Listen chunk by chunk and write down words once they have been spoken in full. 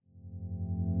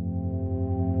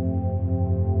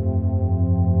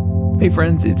Hey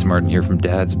friends, it's Martin here from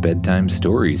Dad's Bedtime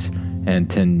Stories, and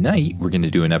tonight we're going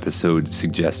to do an episode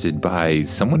suggested by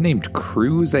someone named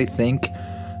Cruz, I think.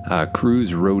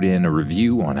 Cruz wrote in a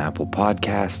review on Apple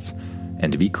Podcasts,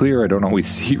 and to be clear, I don't always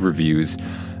see reviews,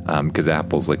 because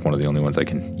Apple's like one of the only ones I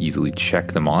can easily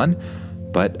check them on,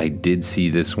 but I did see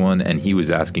this one, and he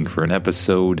was asking for an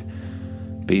episode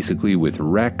basically with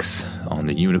Rex on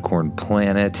the Unicorn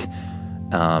Planet,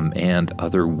 and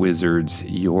other wizards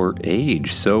your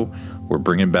age. So we're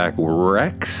bringing back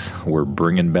Rex, we're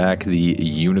bringing back the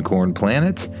Unicorn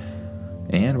Planet,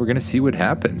 and we're going to see what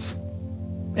happens.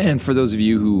 And for those of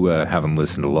you who haven't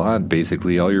listened a lot,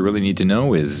 basically all you really need to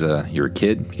know is you're a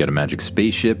kid, you got a magic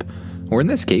spaceship, or in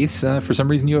this case, for some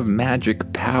reason you have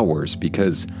magic powers,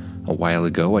 because a while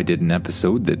ago I did an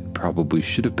episode that probably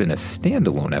should have been a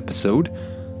standalone episode,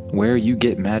 where you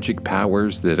get magic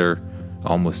powers that are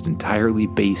almost entirely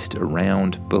based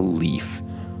around belief.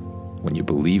 When you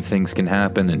believe things can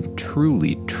happen and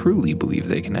truly, truly believe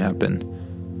they can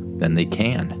happen, then they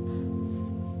can.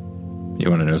 You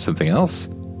want to know something else?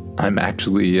 I'm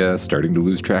actually starting to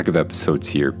lose track of episodes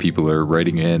here. People are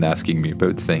writing in, asking me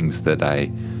about things that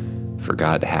I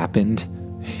forgot happened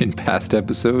in past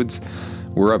episodes.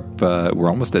 We're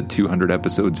almost at 200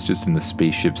 episodes just in the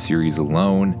Spaceship series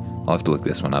alone. I'll have to look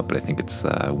this one up, but I think it's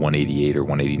 188 or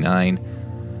 189.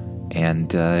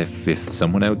 And if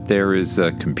someone out there is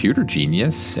a computer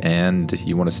genius and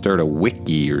you want to start a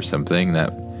wiki or something,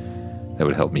 that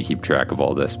would help me keep track of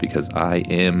all this, because I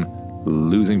am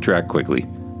losing track quickly.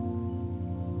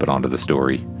 But on to the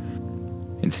story.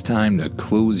 It's time to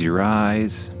close your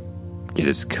eyes, get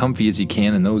as comfy as you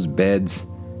can in those beds,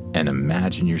 and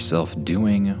imagine yourself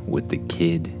doing what the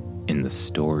kid in the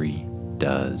story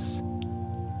does.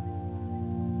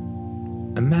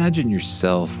 Imagine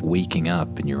yourself waking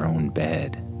up in your own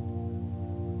bed.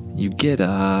 You get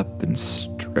up and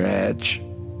stretch.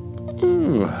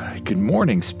 "Ooh, good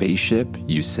morning, Spaceship,"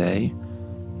 you say.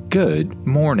 "Good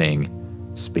morning,"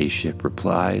 Spaceship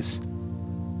replies.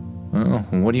 "Well,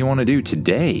 what do you want to do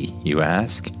today?" you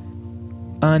ask.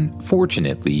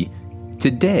 "Unfortunately,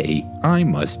 today I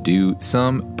must do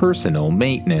some personal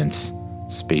maintenance,"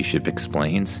 Spaceship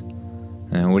explains.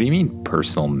 "What do you mean,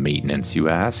 personal maintenance?" you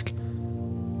ask.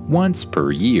 "Once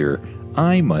per year,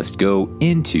 I must go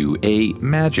into a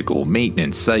magical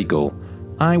maintenance cycle.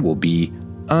 I will be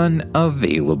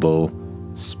unavailable,"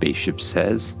 Spaceship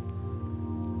says.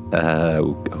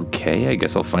 Okay, I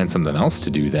guess I'll find something else to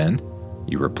do then,"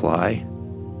 you reply.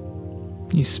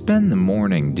 You spend the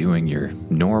morning doing your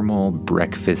normal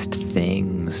breakfast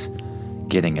things,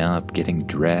 getting up, getting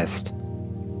dressed,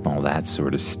 all that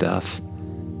sort of stuff.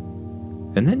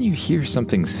 And then you hear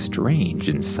something strange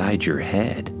inside your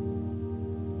head.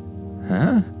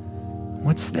 Huh?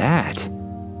 What's that?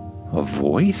 A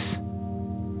voice?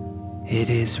 "It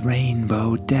is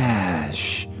Rainbow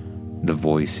Dash," the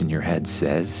voice in your head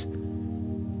says.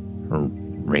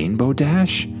 Rainbow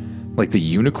Dash? Like the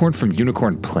unicorn from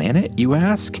Unicorn Planet, you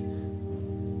ask?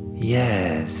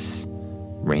 "Yes,"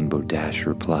 Rainbow Dash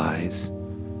replies.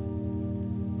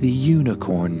 "The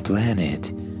Unicorn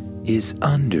Planet is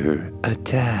under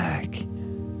attack.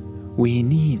 We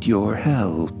need your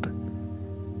help."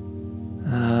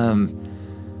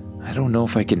 I don't know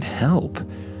if I can help.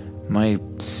 My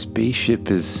spaceship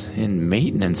is in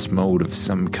maintenance mode of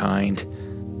some kind.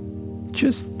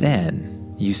 Just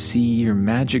then, you see your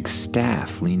magic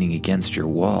staff leaning against your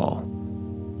wall.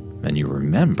 And you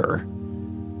remember,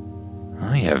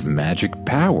 I have magic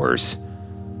powers.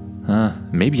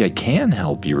 Maybe I can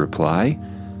help, you reply.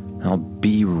 "I'll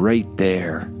be right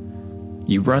there."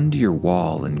 You run to your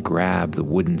wall and grab the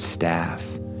wooden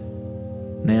staff.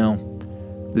 Now,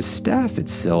 the staff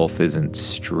itself isn't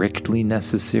strictly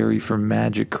necessary for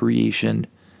magic creation,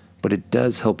 but it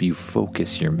does help you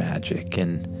focus your magic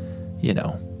in,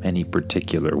 any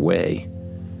particular way.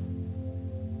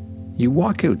 You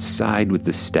walk outside with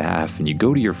the staff and you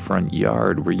go to your front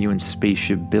yard where you and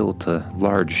Spaceship built a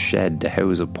large shed to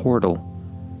house a portal.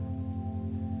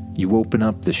 You open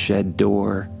up the shed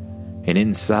door, and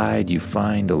inside you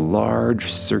find a large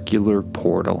circular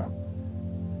portal.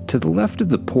 To the left of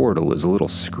the portal is a little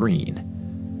screen.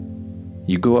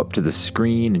 You go up to the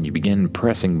screen and you begin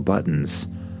pressing buttons,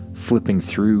 flipping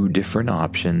through different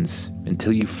options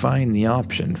until you find the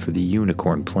option for the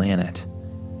Unicorn Planet.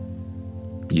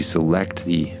 You select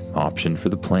the option for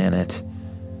the planet,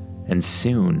 and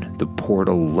soon the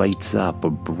portal lights up a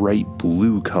bright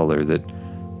blue color that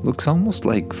looks almost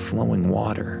like flowing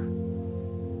water.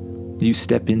 You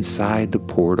step inside the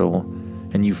portal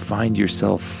and you find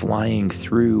yourself flying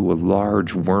through a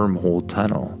large wormhole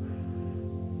tunnel,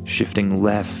 shifting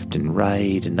left and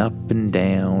right and up and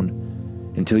down,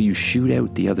 until you shoot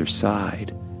out the other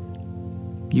side.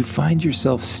 You find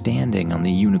yourself standing on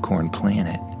the unicorn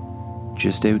planet,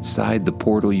 just outside the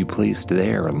portal you placed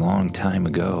there a long time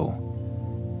ago.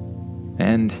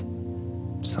 And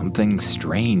something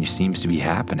strange seems to be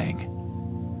happening.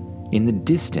 In the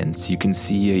distance, you can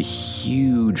see a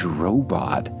huge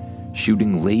robot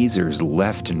shooting lasers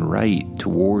left and right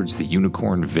towards the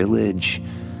unicorn village,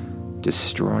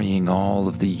 destroying all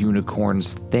of the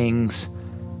unicorn's things.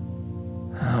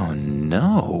 Oh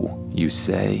no, you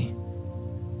say.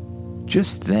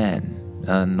 Just then,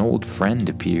 an old friend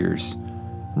appears,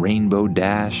 Rainbow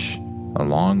Dash,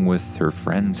 along with her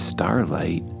friend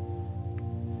Starlight.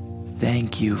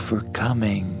 "Thank you for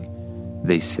coming,"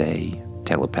 they say,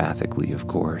 telepathically, of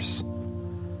course.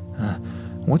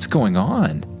 What's going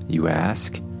on?" you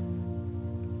ask.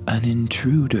 "An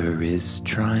intruder is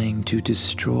trying to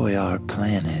destroy our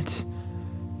planet.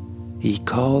 He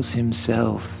calls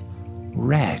himself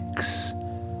Rex,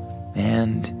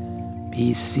 and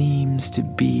he seems to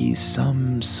be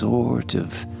some sort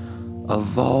of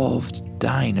evolved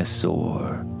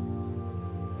dinosaur."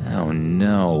 "Oh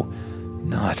no,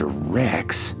 not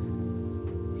Rex."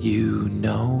 "You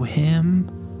know him?"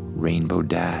 Rainbow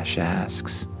Dash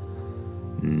asks.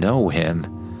 "Know him?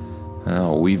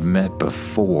 Oh, we've met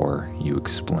before," you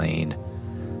explain.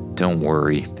 "Don't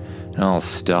worry, I'll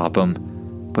stop him.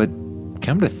 But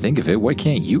come to think of it, why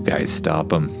can't you guys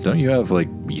stop him? Don't you have,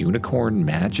 unicorn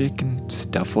magic and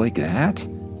stuff like that?"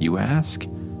 you ask.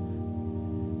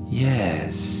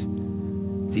 "Yes,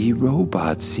 the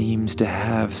robot seems to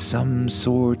have some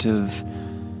sort of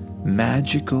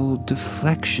magical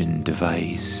deflection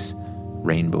device,"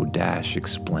 Rainbow Dash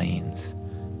explains.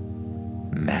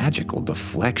 Magical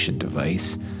deflection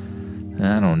device?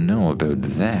 I don't know about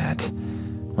that.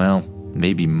 Well,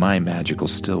 maybe my magic will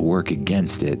still work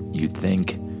against it, you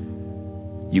think.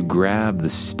 You grab the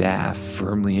staff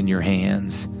firmly in your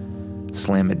hands,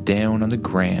 slam it down on the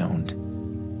ground,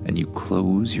 and you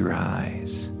close your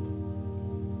eyes.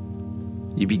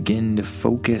 You begin to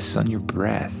focus on your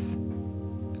breath,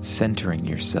 centering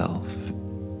yourself.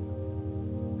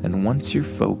 And once you're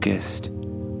focused,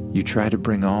 you try to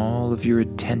bring all of your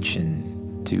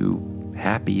attention to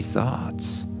happy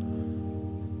thoughts.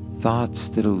 Thoughts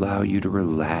that allow you to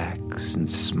relax and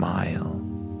smile.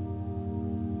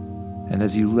 And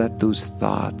as you let those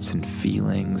thoughts and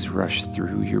feelings rush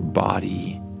through your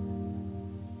body,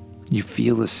 you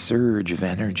feel a surge of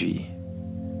energy.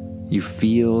 You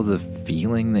feel the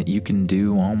feeling that you can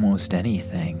do almost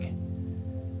anything.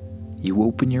 You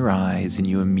open your eyes and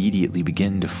you immediately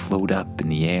begin to float up in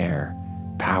the air,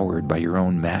 powered by your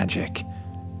own magic.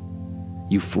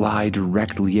 You fly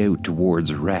directly out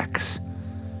towards Rex.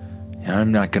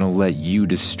 "I'm not going to let you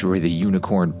destroy the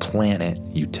unicorn planet,"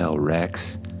 you tell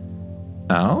Rex.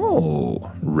 "Oh,"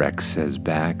 Rex says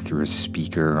back through a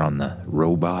speaker on the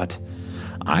robot.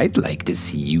 "I'd like to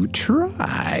see you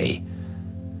try."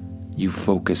 You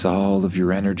focus all of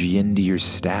your energy into your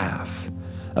staff,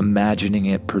 imagining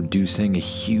it producing a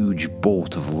huge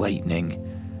bolt of lightning.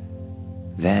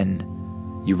 Then,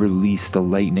 you release the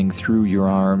lightning through your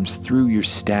arms, through your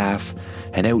staff,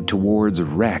 and out towards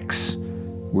Rex,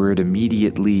 where it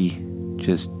immediately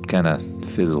just kind of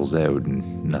fizzles out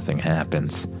and nothing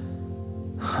happens.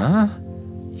 "Huh?"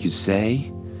 you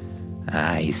say.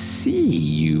 "I see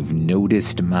you've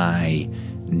noticed my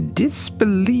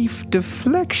Disbelief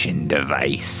deflection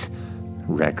device,"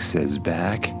 Rex says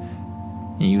back.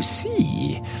 "You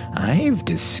see, I've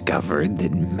discovered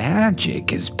that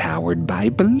magic is powered by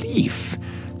belief,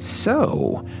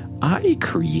 so I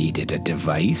created a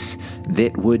device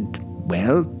that would,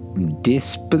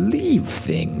 disbelieve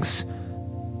things.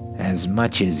 As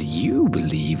much as you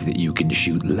believe that you can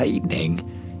shoot lightning,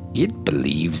 it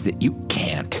believes that you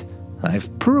can't.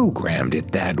 I've programmed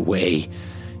it that way.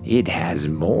 It has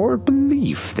more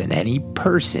belief than any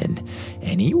person,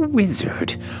 any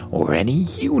wizard, or any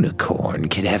unicorn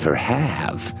could ever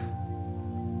have."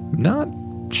 Not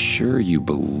sure you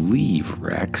believe,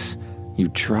 Rex. You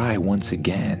try once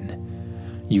again.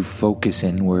 You focus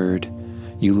inward.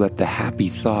 You let the happy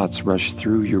thoughts rush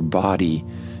through your body,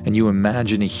 and you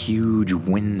imagine a huge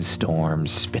windstorm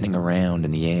spinning around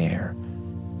in the air.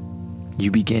 You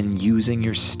begin using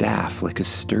your staff like a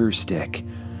stir stick,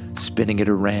 spinning it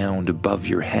around above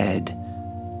your head,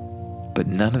 but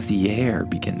none of the air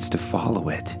begins to follow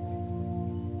it.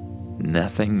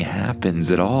 Nothing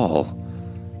happens at all.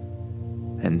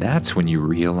 And that's when you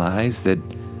realize that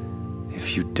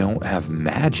if you don't have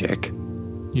magic,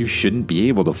 you shouldn't be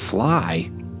able to fly.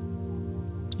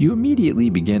 You immediately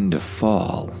begin to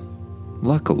fall.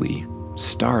 Luckily,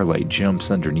 Starlight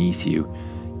jumps underneath you,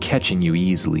 catching you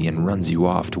easily and runs you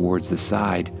off towards the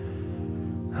side.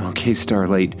 Okay,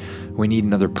 Starlight, we need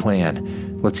another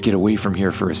plan. Let's get away from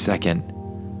here for a second.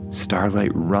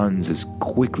 Starlight runs as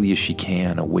quickly as she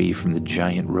can away from the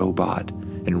giant robot,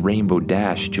 and Rainbow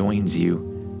Dash joins you.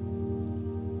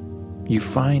 You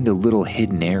find a little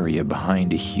hidden area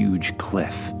behind a huge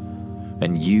cliff,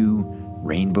 and you,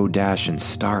 Rainbow Dash, and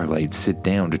Starlight sit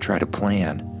down to try to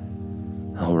plan.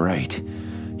 All right,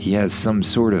 he has some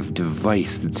sort of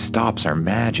device that stops our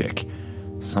magic,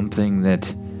 something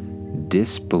that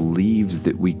disbelieves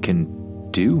that we can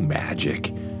do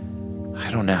magic. I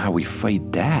don't know how we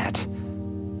fight that.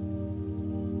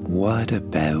 What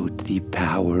about the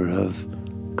power of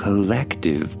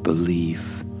collective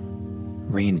belief?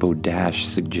 Rainbow Dash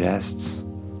suggests.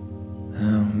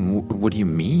 What do you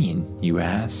mean, you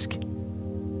ask?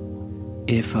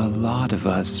 If a lot of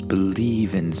us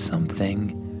believe in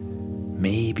something,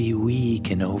 maybe we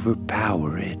can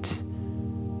overpower it,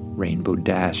 Rainbow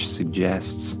Dash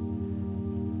suggests.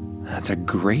 That's a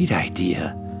great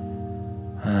idea.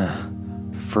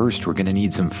 First, we're gonna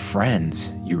need some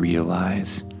friends, you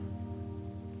realize.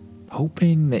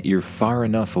 Hoping that you're far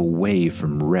enough away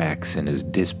from Rex and his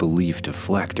disbelief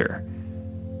deflector,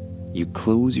 you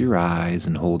close your eyes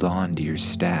and hold on to your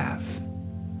staff.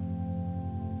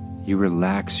 You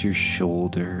relax your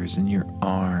shoulders and your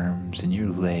arms and your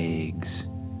legs,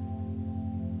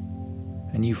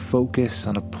 and you focus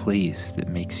on a place that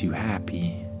makes you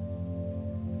happy.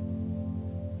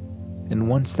 And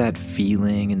once that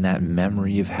feeling and that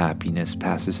memory of happiness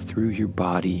passes through your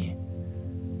body,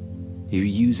 you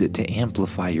use it to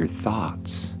amplify your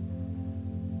thoughts.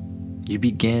 You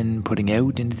begin putting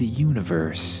out into the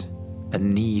universe a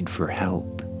need for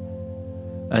help,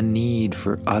 a need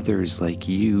for others like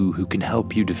you who can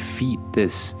help you defeat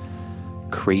this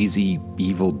crazy,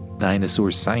 evil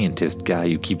dinosaur scientist guy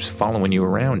who keeps following you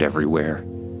around everywhere.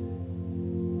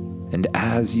 And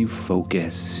as you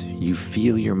focus, you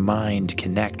feel your mind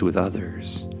connect with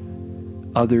others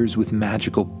with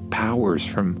magical powers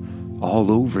from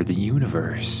all over the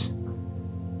universe.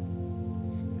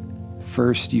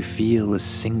 First, you feel a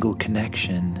single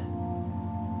connection,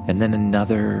 and then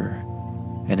another,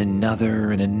 and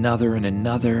another, and another, and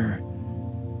another,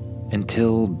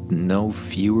 until no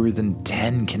fewer than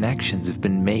 10 connections have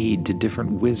been made to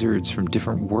different wizards from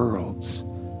different worlds.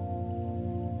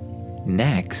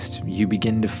 Next, you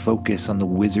begin to focus on the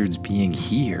wizards being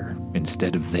here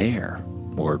instead of there,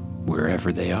 or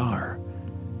wherever they are.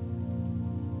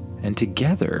 And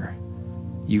together,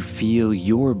 you feel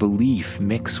your belief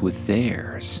mix with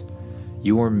theirs,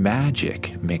 your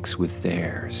magic mix with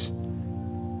theirs.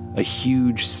 A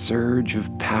huge surge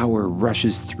of power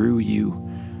rushes through you,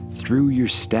 through your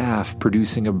staff,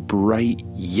 producing a bright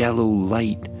yellow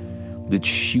light that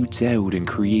shoots out and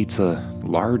creates a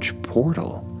large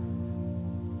portal.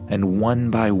 And one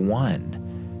by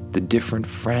one, the different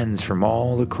friends from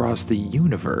all across the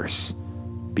universe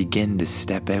begin to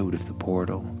step out of the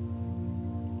portal.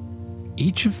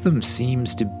 Each of them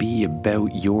seems to be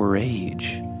about your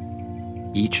age,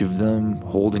 each of them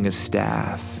holding a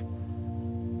staff.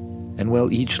 And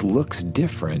while each looks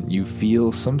different, you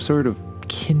feel some sort of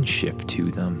kinship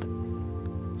to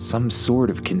them, some sort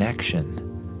of connection.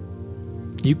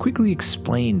 You quickly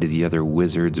explain to the other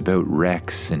wizards about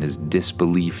Rex and his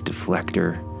disbelief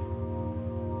deflector.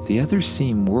 The others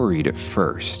seem worried at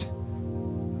first,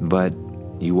 but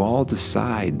you all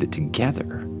decide that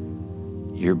together,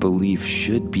 your belief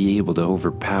should be able to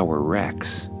overpower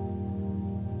Rex.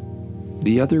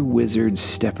 The other wizards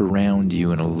step around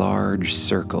you in a large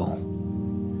circle.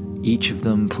 Each of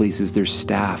them places their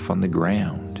staff on the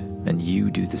ground, and you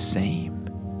do the same.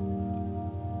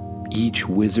 Each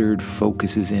wizard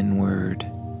focuses inward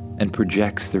and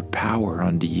projects their power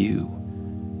onto you,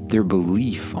 their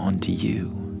belief onto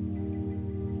you.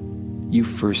 You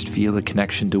first feel a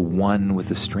connection to one with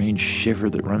a strange shiver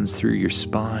that runs through your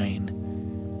spine,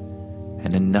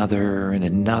 and another and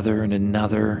another and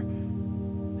another,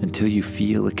 until you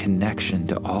feel a connection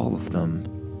to all of them.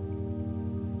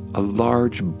 A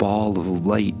large ball of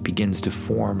light begins to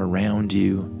form around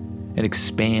you and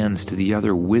expands to the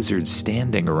other wizards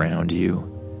standing around you.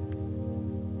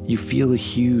 You feel a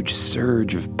huge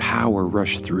surge of power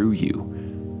rush through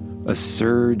you, a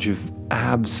surge of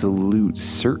absolute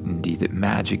certainty that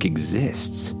magic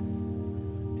exists.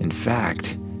 In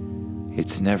fact,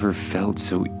 it's never felt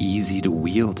so easy to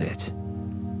wield it.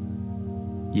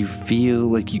 You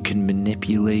feel like you can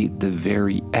manipulate the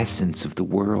very essence of the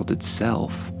world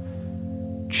itself,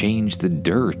 change the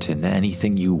dirt into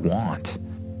anything you want,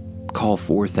 call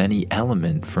forth any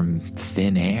element from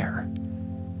thin air.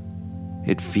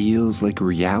 It feels like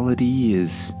reality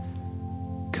is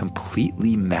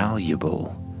completely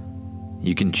malleable.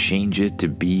 You can change it to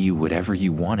be whatever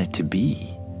you want it to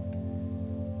be.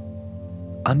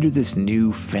 Under this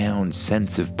newfound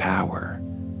sense of power,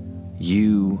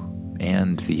 you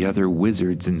and the other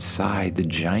wizards inside the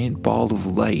giant ball of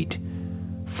light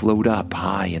float up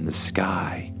high in the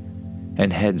sky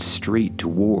and head straight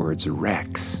towards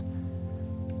Rex.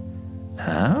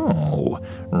 "Oh,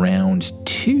 round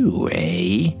 2,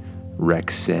 eh?"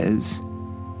 Rex says.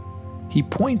 He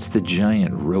points the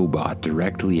giant robot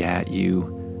directly at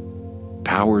you,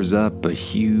 powers up a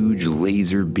huge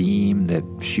laser beam that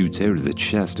shoots out of the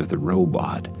chest of the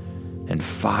robot, and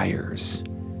fires.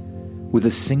 With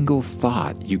a single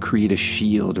thought, you create a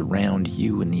shield around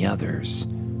you and the others,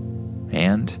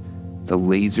 and the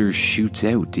laser shoots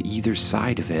out to either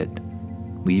side of it,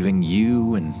 leaving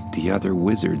you and the other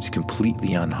wizards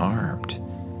completely unharmed.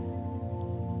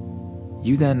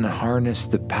 You then harness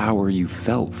the power you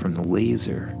felt from the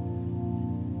laser.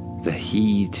 The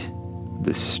heat,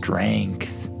 the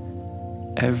strength,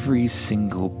 every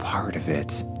single part of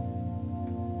it.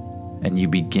 And you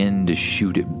begin to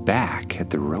shoot it back at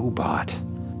the robot.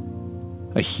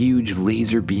 A huge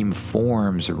laser beam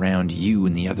forms around you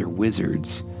and the other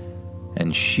wizards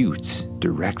and shoots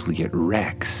directly at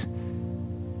Rex.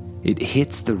 It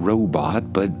hits the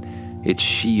robot, but its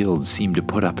shields seem to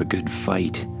put up a good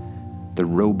fight. The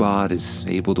robot is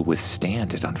able to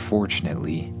withstand it,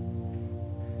 unfortunately.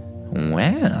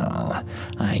 "Well,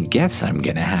 I guess I'm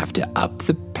gonna have to up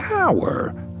the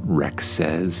power," Rex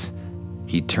says.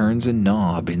 He turns a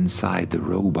knob inside the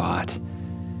robot,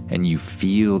 and you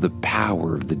feel the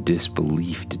power of the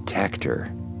Disbelief detector,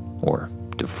 or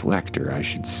Deflector, I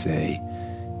should say,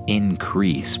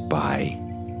 increase by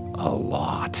a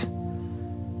lot.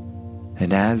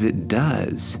 And as it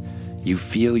does, you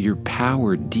feel your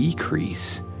power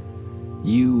decrease.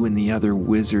 You and the other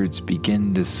wizards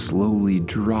begin to slowly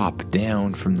drop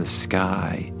down from the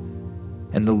sky,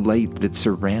 and the light that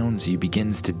surrounds you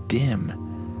begins to dim.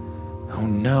 Oh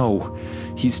no,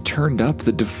 he's turned up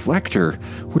the deflector.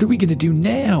 What are we gonna do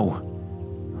now?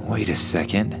 Wait a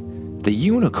second, the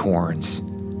unicorns.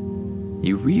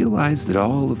 You realize that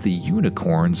all of the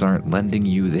unicorns aren't lending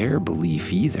you their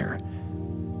belief either.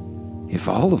 If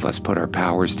all of us put our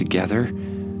powers together,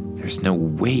 there's no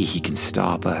way he can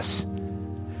stop us.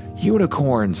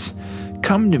 Unicorns,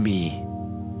 come to me.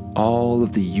 All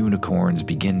of the unicorns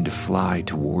begin to fly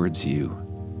towards you.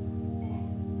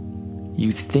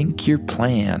 You think your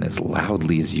plan as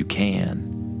loudly as you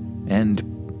can, and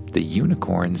the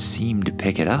unicorns seem to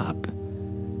pick it up.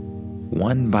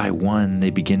 One by one, they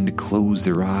begin to close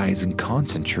their eyes and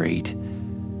concentrate,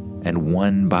 and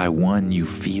one by one, you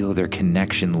feel their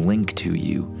connection link to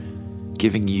you,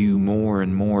 giving you more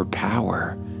and more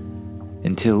power,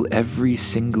 until every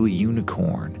single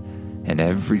unicorn and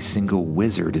every single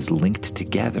wizard is linked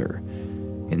together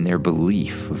in their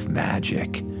belief of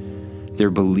magic,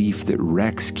 their belief that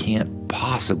Rex can't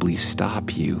possibly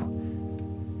stop you.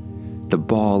 The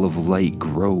ball of light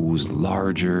grows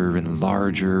larger and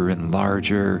larger and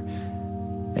larger,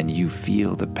 and you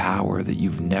feel the power that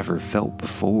you've never felt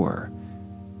before.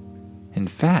 In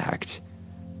fact,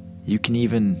 you can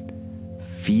even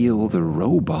feel the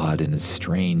robot in a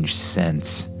strange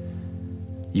sense.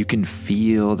 You can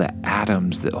feel the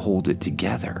atoms that hold it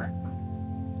together.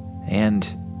 And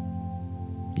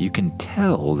you can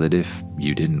tell that if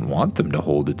you didn't want them to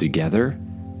hold it together,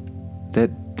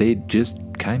 that they'd just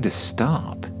kind of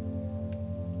stop.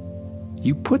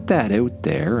 You put that out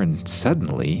there, and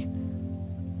suddenly,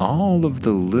 all of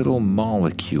the little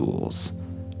molecules,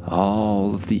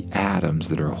 all of the atoms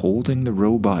that are holding the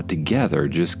robot together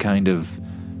just kind of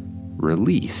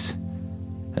release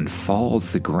and fall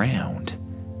to the ground,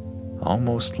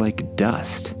 almost like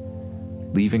dust,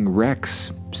 leaving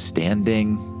Rex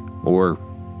standing, or,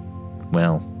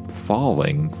 well,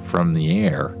 falling from the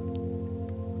air.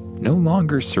 No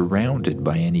longer surrounded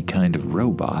by any kind of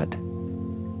robot,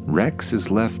 Rex is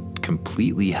left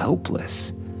completely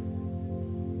helpless.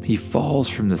 He falls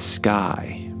from the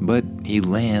sky, but he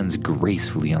lands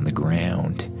gracefully on the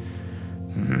ground.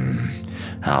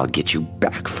 "I'll get you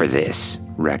back for this,"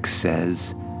 Rex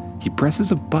says. He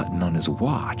presses a button on his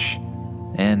watch,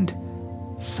 and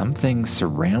something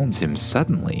surrounds him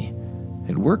suddenly.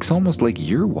 It works almost like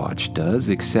your watch does,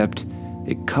 except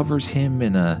it covers him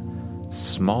in a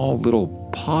small little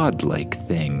pod-like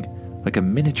thing, like a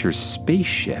miniature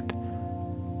spaceship.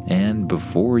 And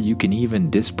before you can even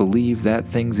disbelieve that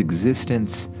thing's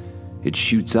existence, it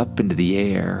shoots up into the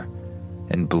air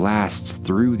and blasts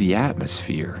through the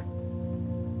atmosphere.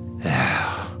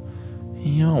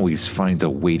 He always finds a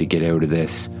way to get out of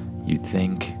this, you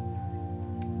think.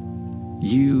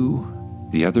 You,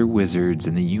 the other wizards,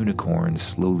 and the unicorns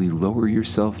slowly lower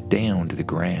yourself down to the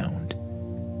ground.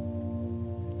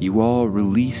 You all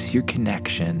release your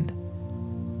connection,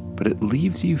 but it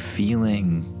leaves you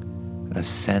feeling a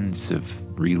sense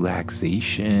of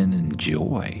relaxation and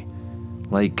joy,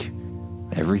 like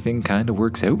everything kind of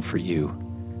works out for you.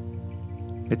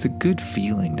 It's a good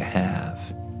feeling to have.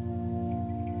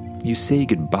 You say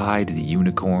goodbye to the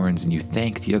unicorns and you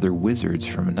thank the other wizards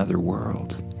from another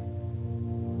world.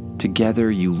 Together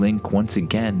you link once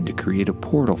again to create a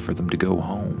portal for them to go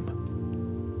home.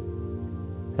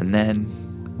 And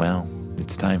then, well,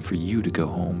 it's time for you to go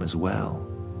home as well.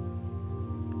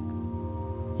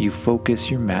 You focus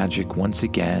your magic once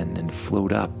again and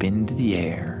float up into the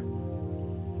air.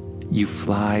 You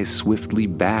fly swiftly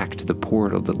back to the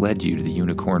portal that led you to the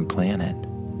unicorn planet.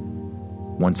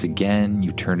 Once again,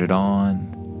 you turn it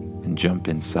on and jump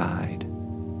inside.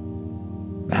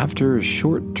 After a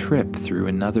short trip through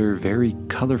another very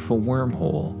colorful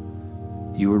wormhole,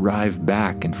 you arrive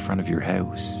back in front of your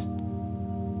house.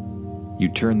 You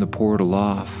turn the portal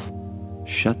off,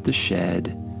 shut the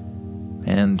shed,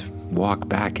 and walk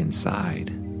back inside.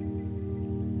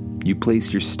 You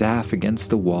place your staff against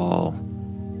the wall,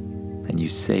 and you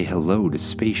say hello to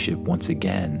Spaceship once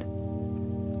again.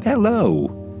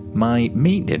 Hello! My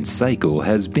maintenance cycle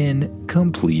has been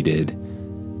completed.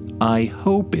 I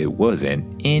hope it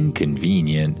wasn't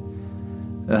inconvenient.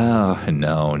 Oh,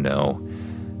 no.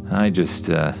 I just,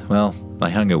 I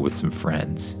hung out with some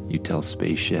friends, you tell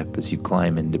Spaceship as you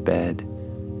climb into bed.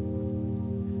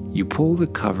 You pull the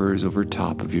covers over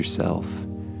top of yourself,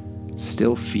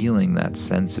 still feeling that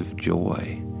sense of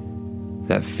joy,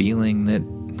 that feeling that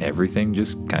everything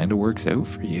just kind of works out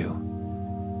for you.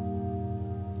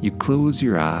 You close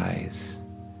your eyes,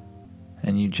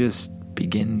 and you just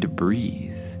begin to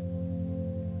breathe.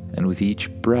 And with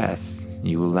each breath,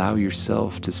 you allow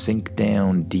yourself to sink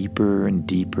down deeper and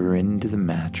deeper into the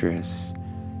mattress,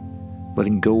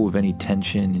 letting go of any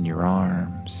tension in your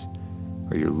arms,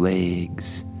 or your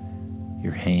legs,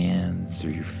 your hands, or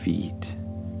your feet.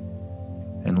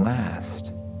 And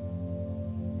last,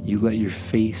 you let your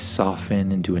face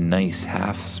soften into a nice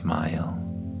half smile.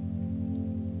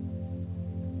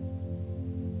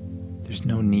 There's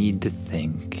no need to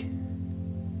think,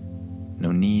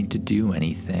 no need to do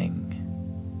anything.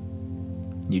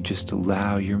 You just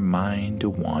allow your mind to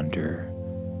wander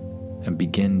and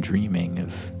begin dreaming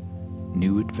of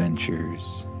new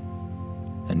adventures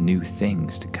and new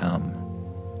things to come.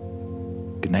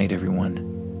 Good night, everyone.